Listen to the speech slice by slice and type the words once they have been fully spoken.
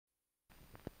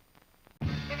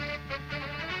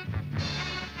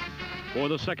For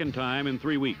the second time in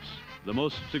 3 weeks, the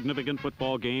most significant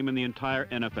football game in the entire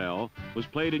NFL was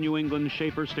played in New England's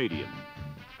Schaefer Stadium.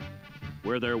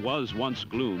 Where there was once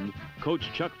gloom, Coach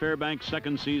Chuck Fairbanks'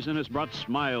 second season has brought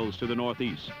smiles to the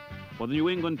Northeast. For the New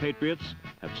England Patriots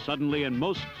have suddenly and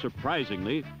most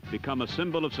surprisingly become a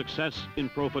symbol of success in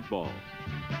pro football.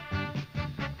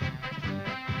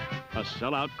 A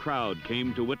sellout crowd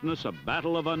came to witness a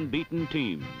battle of unbeaten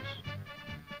teams.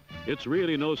 It's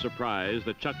really no surprise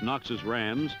that Chuck Knox's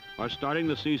Rams are starting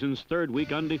the season's third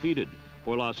week undefeated,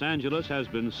 for Los Angeles has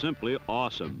been simply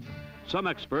awesome. Some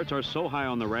experts are so high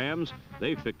on the Rams,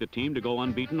 they've picked the team to go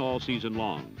unbeaten all season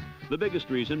long. The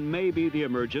biggest reason may be the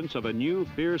emergence of a new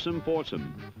fearsome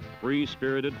foursome.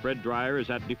 Free-spirited Fred Dreyer is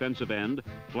at defensive end,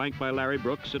 flanked by Larry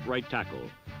Brooks at right tackle.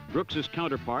 Brooks's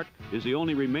counterpart is the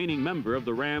only remaining member of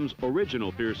the Rams'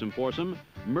 original fearsome foursome,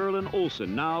 Merlin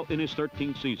Olsen, now in his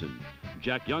 13th season.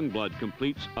 Jack Youngblood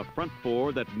completes a front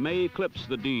four that may eclipse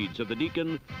the deeds of the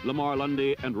Deacon, Lamar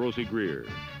Lundy, and Rosie Greer.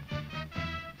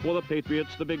 For the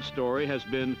Patriots, the big story has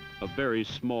been a very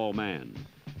small man.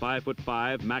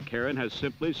 5'5", Mac Herron has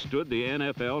simply stood the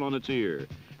NFL on its ear.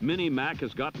 Mini Mac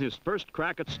has gotten his first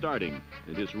crack at starting,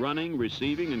 and his running,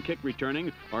 receiving, and kick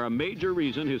returning are a major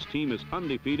reason his team is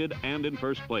undefeated and in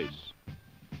first place.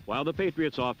 While the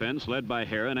Patriots' offense, led by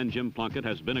Herron and Jim Plunkett,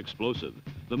 has been explosive,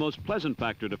 the most pleasant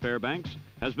factor to Fairbanks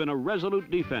has been a resolute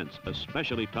defense,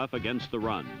 especially tough against the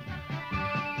run.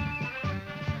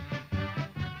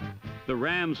 The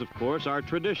Rams, of course, are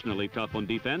traditionally tough on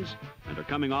defense and are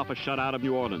coming off a shutout of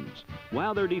New Orleans.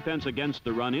 While their defense against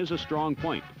the run is a strong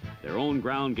point, their own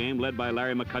ground game, led by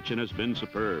Larry McCutcheon, has been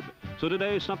superb. So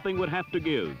today, something would have to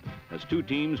give, as two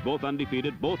teams, both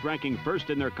undefeated, both ranking first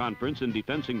in their conference in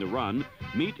defending the run,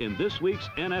 meet in this week's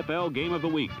NFL Game of the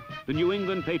Week, the New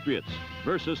England Patriots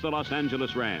versus the Los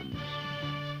Angeles Rams.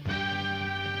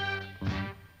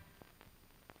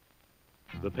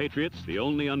 The Patriots, the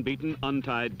only unbeaten,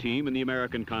 untied team in the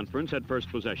American Conference, had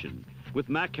first possession. With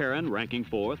Mac Herron ranking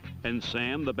fourth, and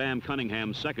Sam the Bam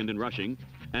Cunningham second in rushing,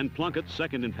 and Plunkett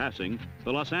second in passing,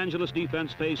 the Los Angeles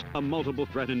defense faced a multiple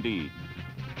threat indeed.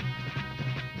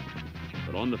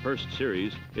 But on the first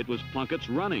series, it was Plunkett's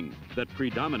running that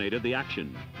predominated the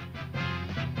action.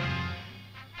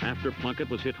 After Plunkett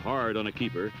was hit hard on a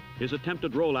keeper, his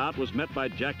attempted rollout was met by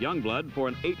Jack Youngblood for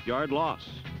an 8-yard loss.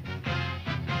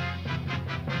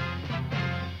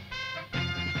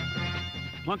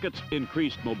 Plunkett's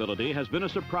increased mobility has been a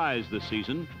surprise this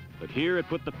season, but here it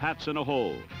put the Pats in a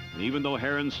hole. And even though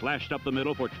Herron slashed up the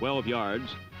middle for 12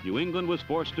 yards, New England was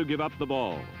forced to give up the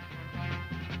ball.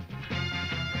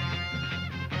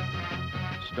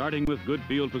 Starting with good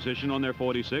field position on their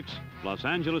 46, Los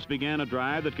Angeles began a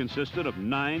drive that consisted of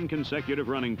 9 consecutive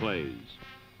running plays.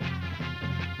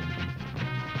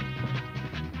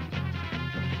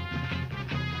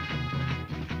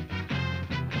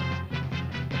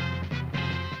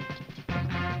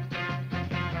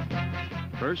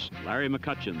 First, Larry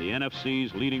McCutcheon, the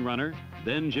NFC's leading runner,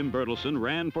 then Jim Bertelsen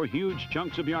ran for huge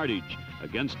chunks of yardage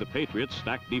against the Patriots'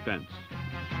 stacked defense.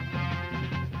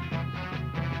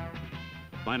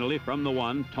 Finally, from the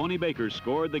 1, Tony Baker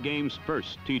scored the game's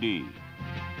first TD.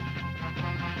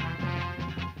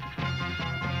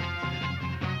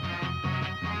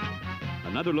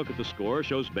 Another look at the score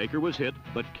shows Baker was hit,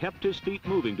 but kept his feet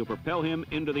moving to propel him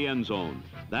into the end zone.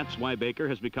 That's why Baker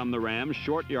has become the Rams'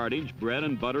 short yardage, bread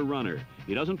and butter runner.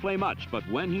 He doesn't play much, but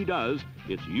when he does,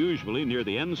 it's usually near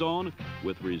the end zone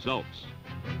with results.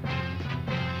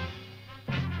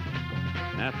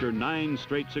 After 9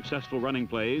 straight successful running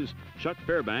plays, Chuck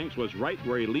Fairbanks was right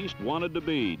where he least wanted to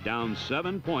be, down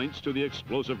 7 points to the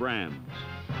explosive Rams.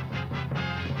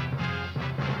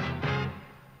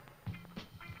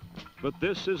 But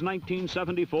this is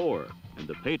 1974, and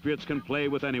the Patriots can play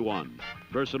with anyone.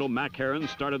 Versatile Mac Herron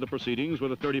started the proceedings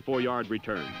with a 34-yard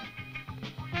return.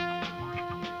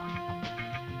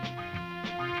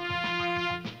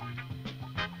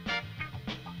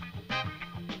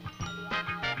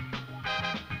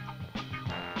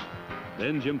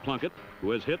 Then Jim Plunkett,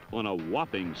 who has hit on a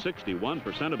whopping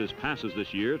 61% of his passes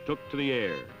this year, took to the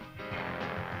air.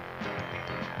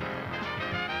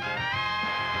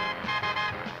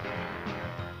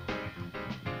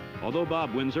 Although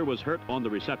Bob Windsor was hurt on the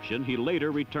reception, he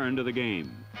later returned to the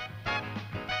game.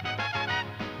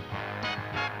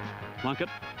 Plunkett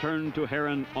turned to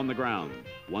Herron on the ground.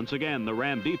 Once again, the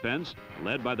Ram defense,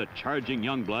 led by the charging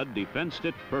Youngblood, defensed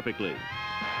it perfectly.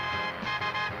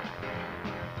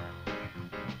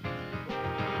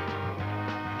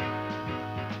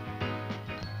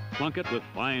 Plunkett, with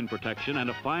fine protection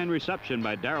and a fine reception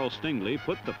by Darryl Stingley,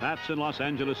 put the Pats in Los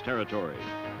Angeles territory.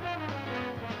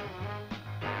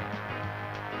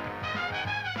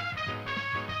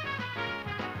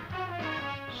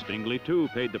 Stingley, too,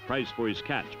 paid the price for his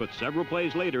catch, but several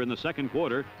plays later in the second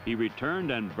quarter, he returned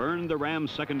and burned the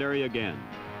Rams' secondary again.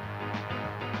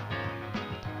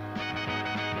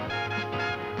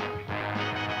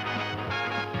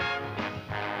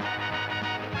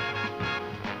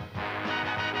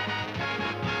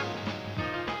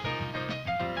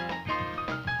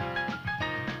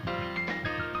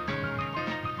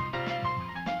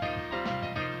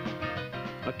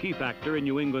 A key factor in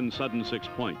New England's sudden 6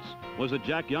 points was that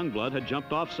Jack Youngblood had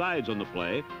jumped off sides on the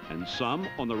play, and some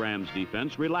on the Rams'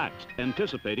 defense relaxed,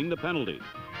 anticipating the penalty.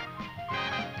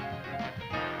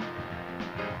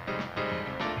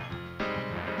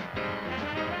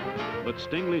 But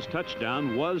Stingley's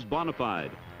touchdown was bona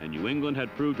fide, and New England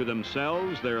had proved to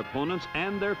themselves, their opponents,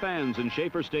 and their fans in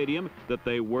Schaefer Stadium that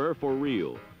they were for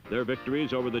real. Their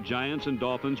victories over the Giants and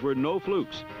Dolphins were no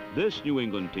flukes. This New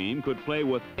England team could play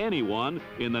with anyone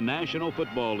in the National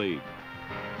Football League.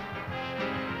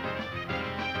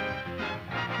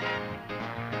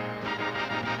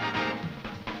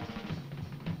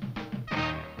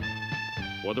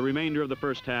 For the remainder of the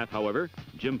first half, however,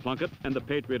 Jim Plunkett and the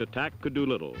Patriot attack could do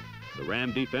little. The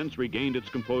Ram defense regained its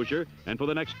composure, and for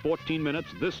the next 14 minutes,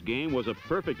 this game was a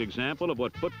perfect example of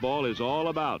what football is all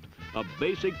about, a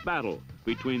basic battle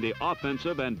between the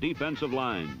offensive and defensive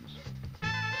lines.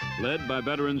 Led by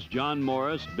veterans John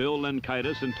Morris, Bill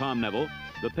Lenkaitis, and Tom Neville,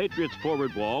 the Patriots'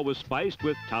 forward wall was spiced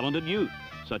with talented youth,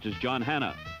 such as John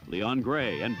Hanna, Leon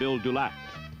Gray, and Bill Dulac.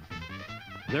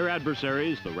 Their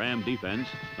adversaries, the Ram defense,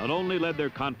 not only led their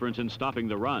conference in stopping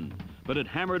the run, but it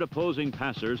hammered opposing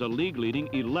passers a league-leading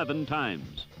 11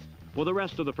 times. For the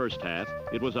rest of the first half,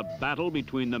 it was a battle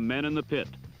between the men in the pit,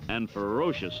 and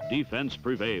ferocious defense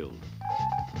prevailed.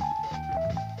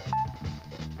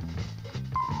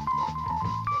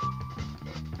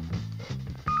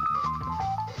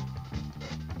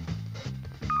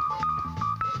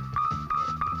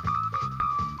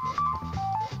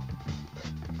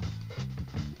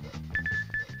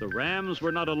 The Rams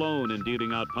were not alone in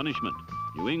dealing out punishment.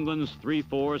 New England's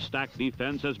 3-4 stacked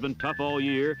defense has been tough all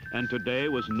year, and today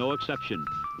was no exception.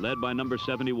 Led by number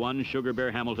 71, Sugar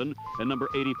Bear Hamilton, and number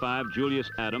 85, Julius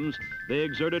Adams, they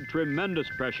exerted tremendous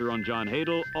pressure on John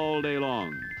Hadle all day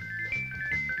long.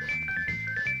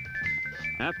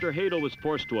 After Hadle was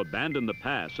forced to abandon the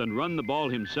pass and run the ball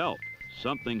himself,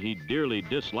 something he dearly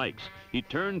dislikes, he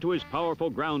turned to his powerful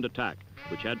ground attack,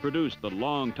 which had produced the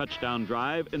long touchdown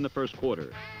drive in the first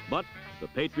quarter. But the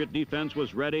Patriot defense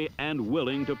was ready and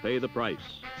willing to pay the price.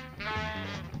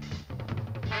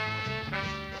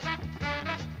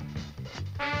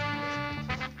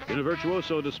 In a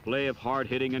virtuoso display of hard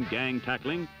hitting and gang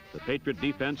tackling, the Patriot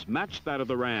defense matched that of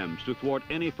the Rams to thwart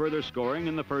any further scoring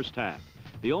in the first half.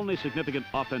 The only significant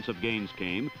offensive gains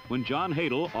came when John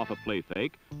Hadle, off a play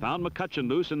fake, found McCutcheon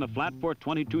loose in the flat for a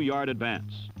 22-yard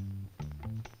advance.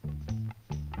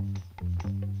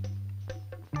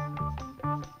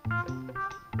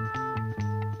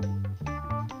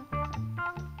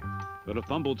 But a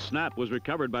fumbled snap was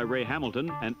recovered by Ray Hamilton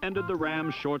and ended the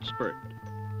Rams' short spurt.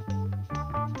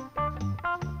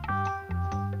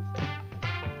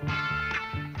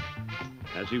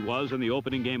 As he was in the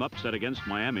opening game upset against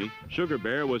Miami, Sugar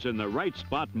Bear was in the right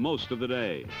spot most of the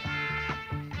day.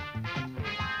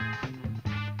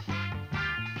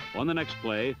 On the next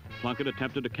play, Plunkett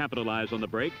attempted to capitalize on the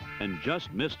break and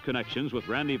just missed connections with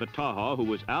Randy Vataha, who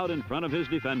was out in front of his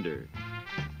defender.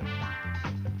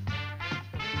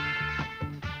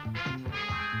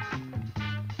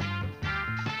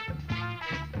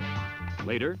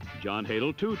 Later, John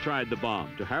Hadle too tried the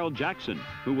bomb to Harold Jackson,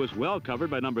 who was well covered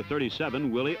by number 37,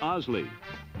 Willie Osley.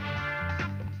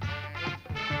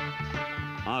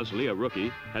 Osley, a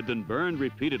rookie, had been burned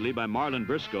repeatedly by Marlon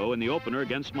Briscoe in the opener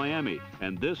against Miami,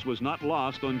 and this was not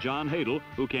lost on John Hadle,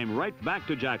 who came right back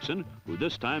to Jackson, who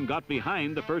this time got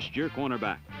behind the first-year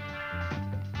cornerback.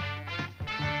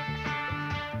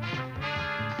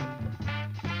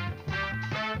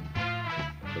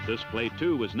 But this play,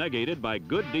 too, was negated by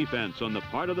good defense on the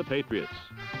part of the Patriots.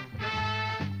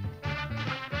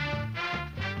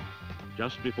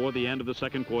 Just before the end of the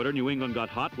second quarter, New England got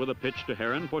hot with a pitch to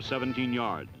Heron for 17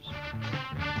 yards.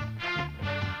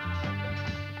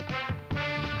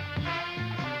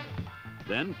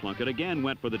 Then Plunkett again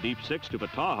went for the deep six to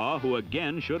Vataha, who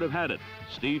again should have had it.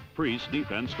 Steve Priest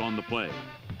defensed on the play.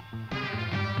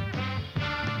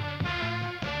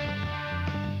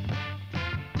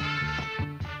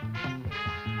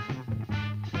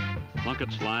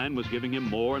 Plunkett's line was giving him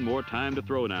more and more time to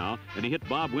throw now, and he hit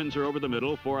Bob Windsor over the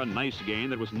middle for a nice gain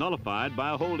that was nullified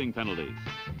by a holding penalty.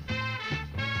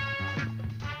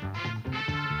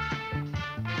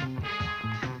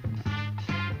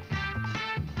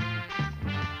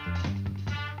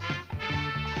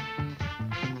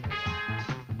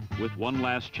 With one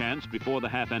last chance before the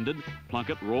half ended,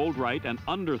 Plunkett rolled right and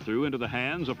underthrew into the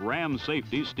hands of Rams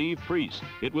safety Steve Priest.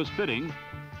 It was fitting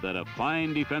that a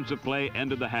fine defensive play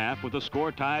ended the half with the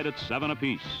score tied at 7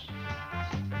 apiece.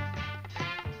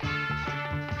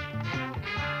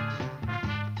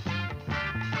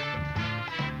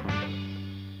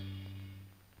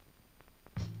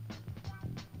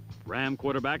 Ram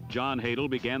quarterback John Hadle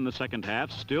began the second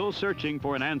half still searching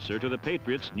for an answer to the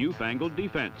Patriots' newfangled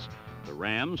defense. The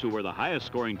Rams, who were the highest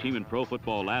scoring team in pro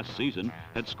football last season,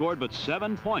 had scored but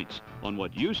 7 points on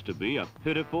what used to be a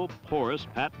pitiful, porous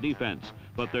Pat defense.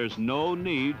 But there's no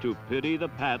need to pity the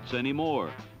Pats anymore.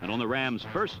 And on the Rams'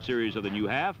 first series of the new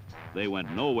half, they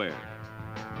went nowhere.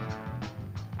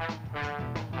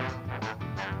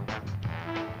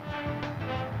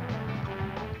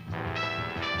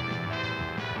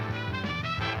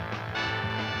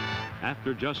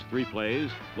 After just 3 plays,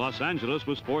 Los Angeles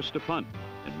was forced to punt,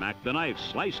 and Mac the Knife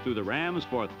sliced through the Rams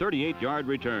for a 38-yard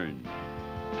return.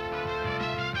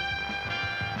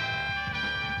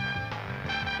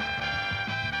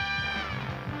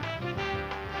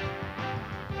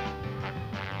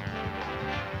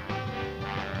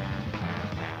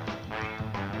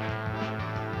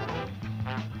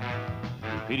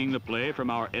 Repeating the play from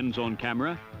our end zone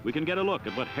camera, we can get a look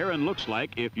at what Heron looks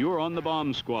like if you're on the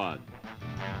bomb squad.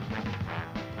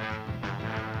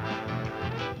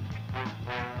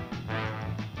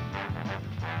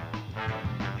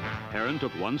 Heron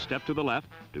took 1 step to the left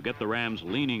to get the Rams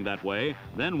leaning that way,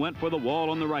 then went for the wall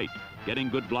on the right. Getting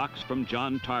good blocks from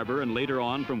John Tarver and later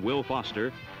on from Will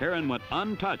Foster, Heron went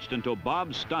untouched until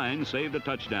Bob Stein saved a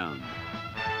touchdown.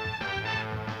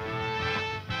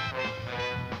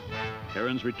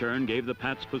 Heron's return gave the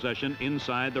Pats possession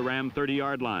inside the Ram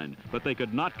 30-yard line, but they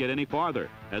could not get any farther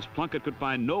as Plunkett could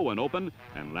find no one open,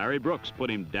 and Larry Brooks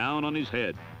put him down on his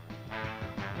head.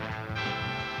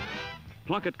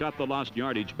 Plunkett got the lost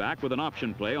yardage back with an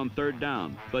option play on 3rd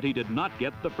down, but he did not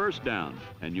get the 1st down,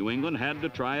 and New England had to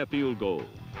try a field goal.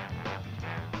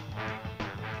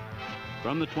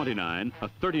 From the 29, a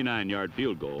 39-yard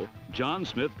field goal, John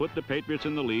Smith put the Patriots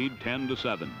in the lead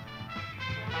 10-7.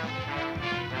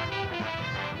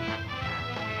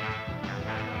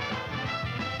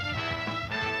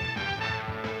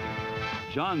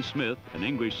 John Smith, an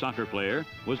English soccer player,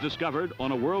 was discovered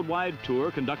on a worldwide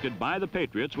tour conducted by the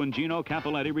Patriots when Gino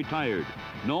Cappelletti retired.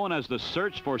 Known as the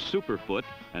Search for Superfoot,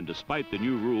 and despite the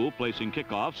new rule placing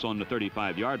kickoffs on the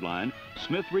 35-yard line,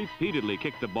 Smith repeatedly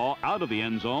kicked the ball out of the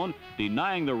end zone,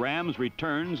 denying the Rams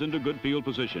returns into good field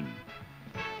position.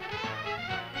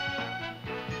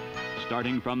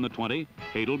 Starting from the 20,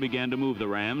 Hadle began to move the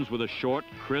Rams with a short,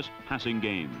 crisp passing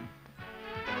game.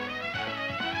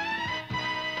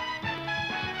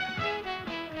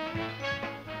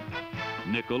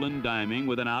 Nickel and diming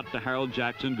with an out to Harold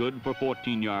Jackson, good for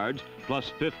 14 yards,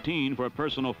 plus 15 for a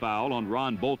personal foul on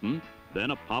Ron Bolton.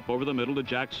 Then a pop over the middle to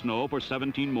Jack Snow for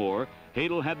 17 more.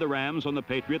 Hadle had the Rams on the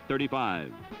Patriot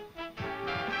 35.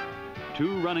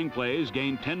 2 running plays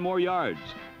gained 10 more yards.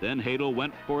 Then Hadle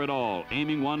went for it all,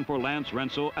 aiming one for Lance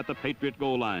Rensel at the Patriot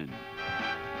goal line.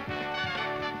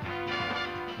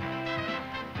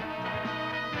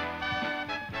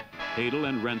 Hadle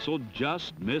and Rensel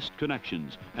just missed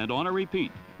connections, and on a repeat,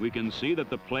 we can see that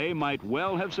the play might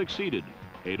well have succeeded.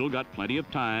 Hadle got plenty of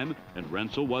time, and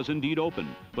Rensel was indeed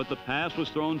open, but the pass was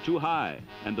thrown too high,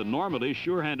 and the normally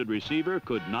sure-handed receiver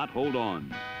could not hold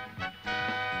on.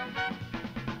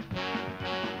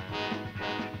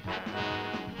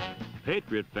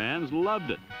 Patriot fans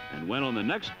loved it, and when on the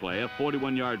next play a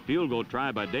 41-yard field goal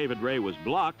try by David Ray was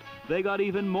blocked, they got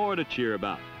even more to cheer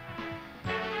about.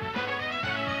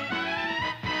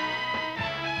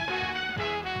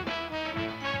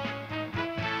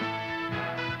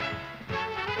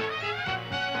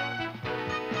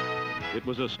 It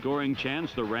was a scoring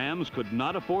chance the Rams could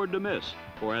not afford to miss,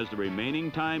 for as the remaining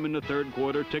time in the 3rd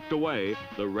quarter ticked away,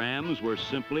 the Rams were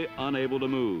simply unable to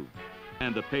move.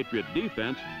 And the Patriot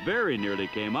defense very nearly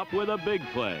came up with a big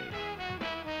play.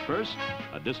 First,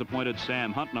 a disappointed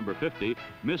Sam Hunt, number 50,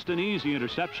 missed an easy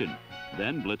interception.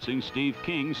 Then blitzing Steve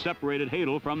King separated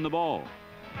Hadle from the ball.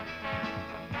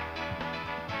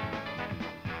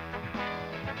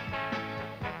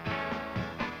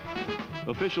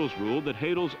 Officials ruled that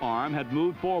Hadle's arm had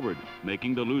moved forward,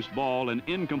 making the loose ball an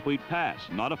incomplete pass,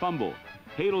 not a fumble.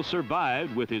 Hadle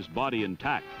survived with his body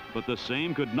intact, but the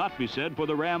same could not be said for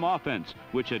the Ram offense,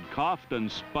 which had coughed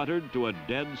and sputtered to a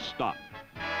dead stop.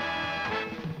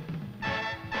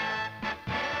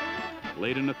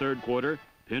 Late in the 3rd quarter,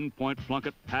 pinpoint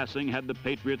Plunkett passing had the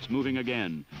Patriots moving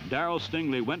again. Darrell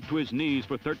Stingley went to his knees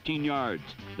for 13 yards.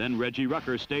 Then Reggie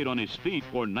Rucker stayed on his feet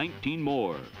for 19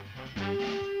 more.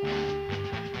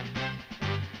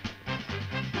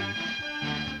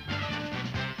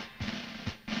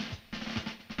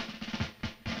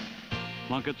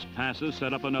 Plunkett's passes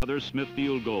set up another Smith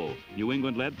field goal. New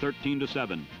England led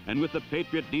 13-7, and with the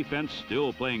Patriot defense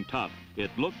still playing tough, it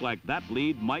looked like that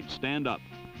lead might stand up.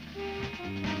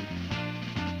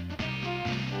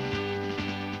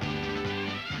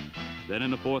 Then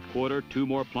in the fourth quarter, two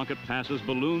more Plunkett passes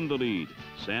ballooned the lead.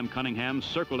 Sam Cunningham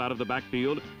circled out of the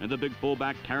backfield, and the big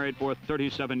fullback carried for a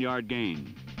 37-yard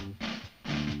gain.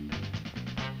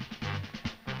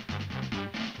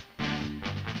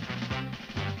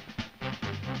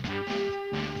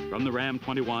 From the Ram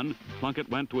 21, Plunkett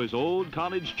went to his old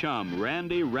college chum,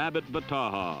 Randy Rabbit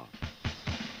Bataha.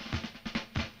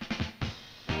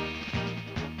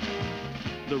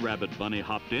 The Rabbit Bunny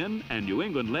hopped in, and New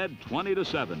England led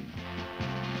 20-7.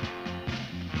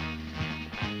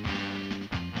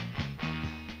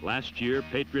 Last year,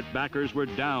 Patriot backers were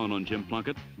down on Jim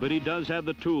Plunkett, but he does have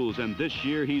the tools, and this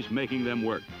year he's making them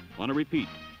work. On a repeat,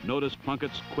 notice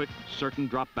Plunkett's quick, certain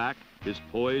drop back, his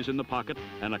poise in the pocket,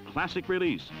 and a classic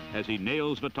release as he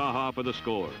nails Vataha for the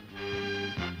score.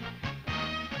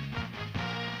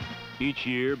 Each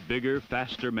year, bigger,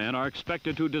 faster men are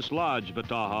expected to dislodge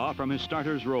Vataha from his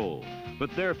starter's role.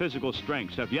 But their physical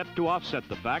strengths have yet to offset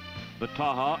the fact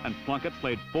Vataha and Plunkett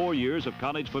played 4 years of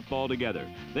college football together.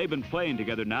 They've been playing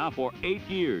together now for 8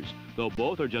 years, though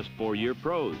both are just 4-year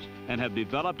pros, and have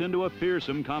developed into a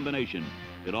fearsome combination.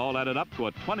 It all added up to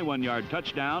a 21-yard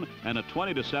touchdown and a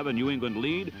 20-7 New England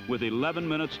lead with 11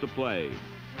 minutes to play.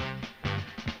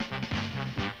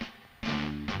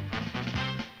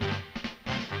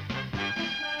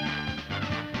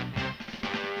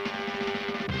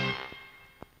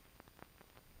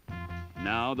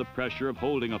 Now the pressure of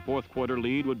holding a fourth quarter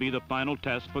lead would be the final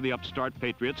test for the upstart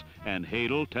Patriots, and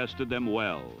Hadel tested them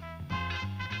well.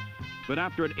 But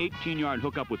after an 18-yard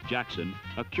hookup with Jackson,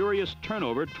 a curious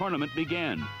turnover tournament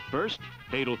began. First,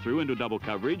 Hadel threw into double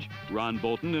coverage. Ron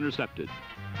Bolton intercepted.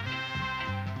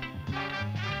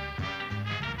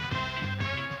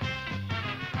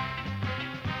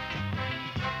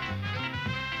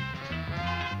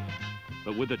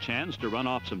 But with a chance to run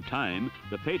off some time,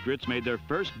 the Patriots made their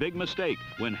first big mistake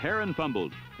when Herron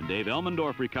fumbled, and Dave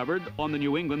Elmendorf recovered on the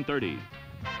New England 30.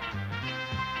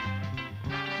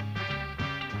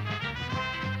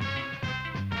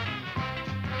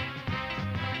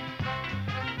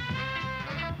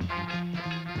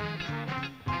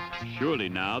 Surely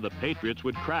now the Patriots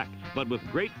would crack, but with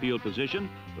great field position,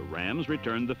 the Rams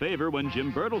returned the favor when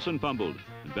Jim Bertelsen fumbled,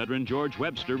 and veteran George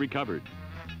Webster recovered.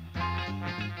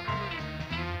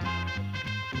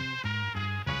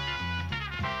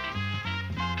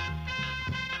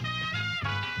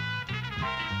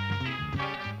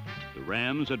 The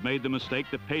Rams had made the mistake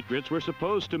the Patriots were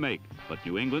supposed to make, but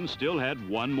New England still had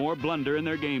one more blunder in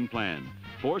their game plan.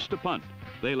 Forced to punt,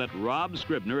 they let Rob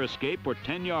Scribner escape for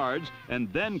 10 yards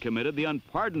and then committed the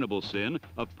unpardonable sin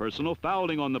of personal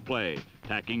fouling on the play,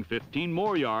 tacking 15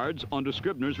 more yards onto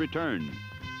Scribner's return.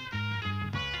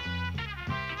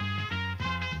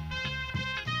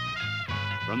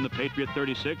 From the Patriot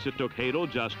 36, it took Hadel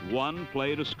just one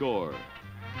play to score.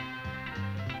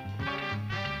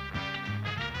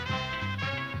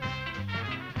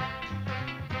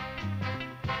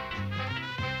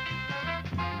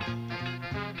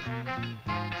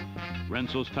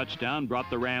 Rensel's touchdown brought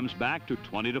the Rams back to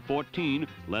 20-14,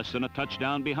 less than a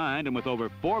touchdown behind, and with over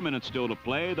 4 minutes still to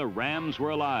play, the Rams were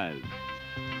alive.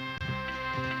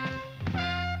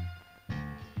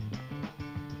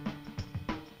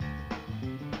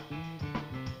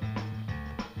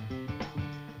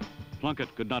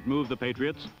 Plunkett could not move the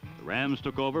Patriots. The Rams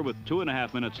took over with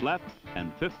 2.5 minutes left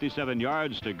and 57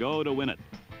 yards to go to win it.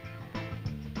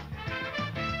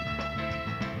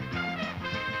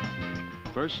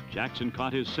 First, Jackson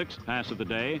caught his 6th pass of the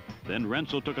day. Then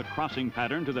Rensel took a crossing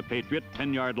pattern to the Patriot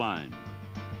 10-yard line.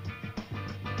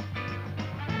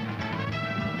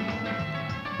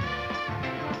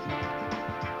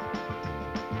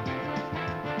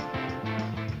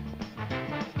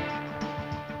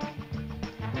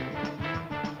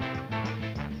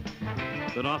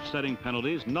 But offsetting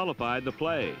penalties nullified the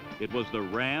play. It was the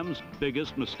Rams'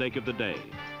 biggest mistake of the day.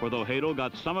 For though Hadel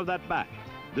got some of that back,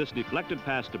 this deflected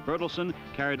pass to Bertelsen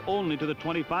carried only to the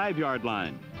 25-yard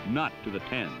line, not to the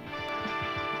 10.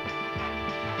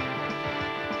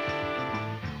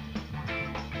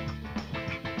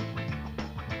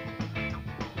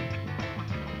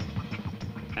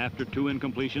 After 2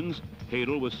 incompletions,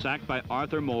 Hadel was sacked by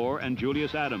Arthur Moore and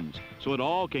Julius Adams, so it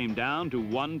all came down to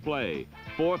one play.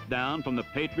 4th down from the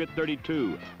Patriot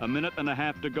 32. A minute and a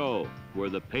half to go. Were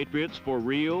the Patriots for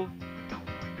real?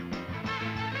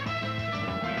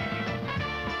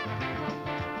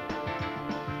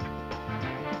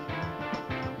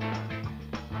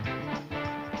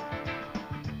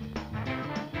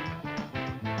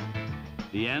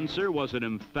 The answer was an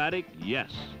emphatic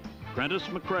yes. Prentice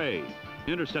McRae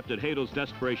intercepted Hadel's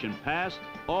desperation pass.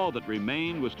 All that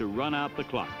remained was to run out the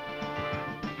clock.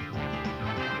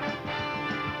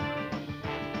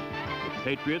 The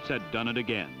Patriots had done it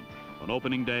again. On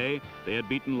opening day, they had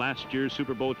beaten last year's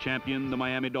Super Bowl champion, the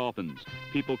Miami Dolphins.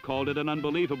 People called it an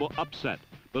unbelievable upset.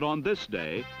 But on this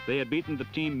day, they had beaten the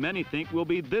team many think will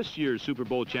be this year's Super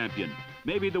Bowl champion.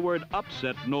 Maybe the word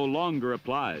upset no longer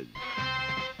applies.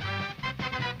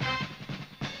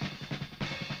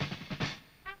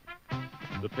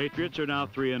 The Patriots are now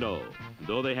 3-0.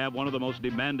 Though they have one of the most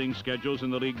demanding schedules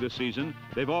in the league this season,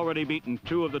 they've already beaten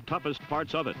 2 of the toughest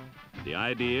parts of it. The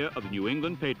idea of the New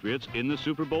England Patriots in the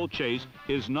Super Bowl chase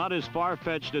is not as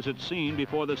far-fetched as it seemed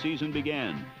before the season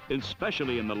began,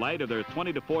 especially in the light of their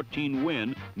 20-14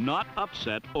 win, not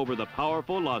upset over the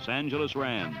powerful Los Angeles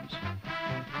Rams.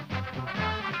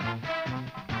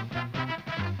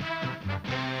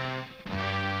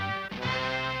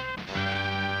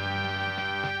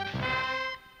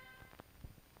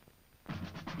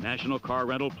 National Car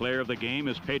Rental Player of the Game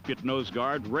is Patriot nose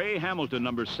guard Ray Hamilton,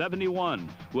 number 71,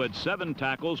 who had 7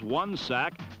 tackles, 1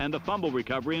 sack, and a fumble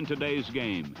recovery in today's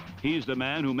game. He's the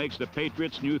man who makes the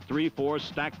Patriots' new 3-4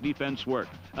 stack defense work,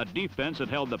 a defense that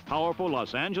held the powerful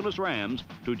Los Angeles Rams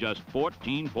to just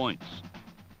 14 points.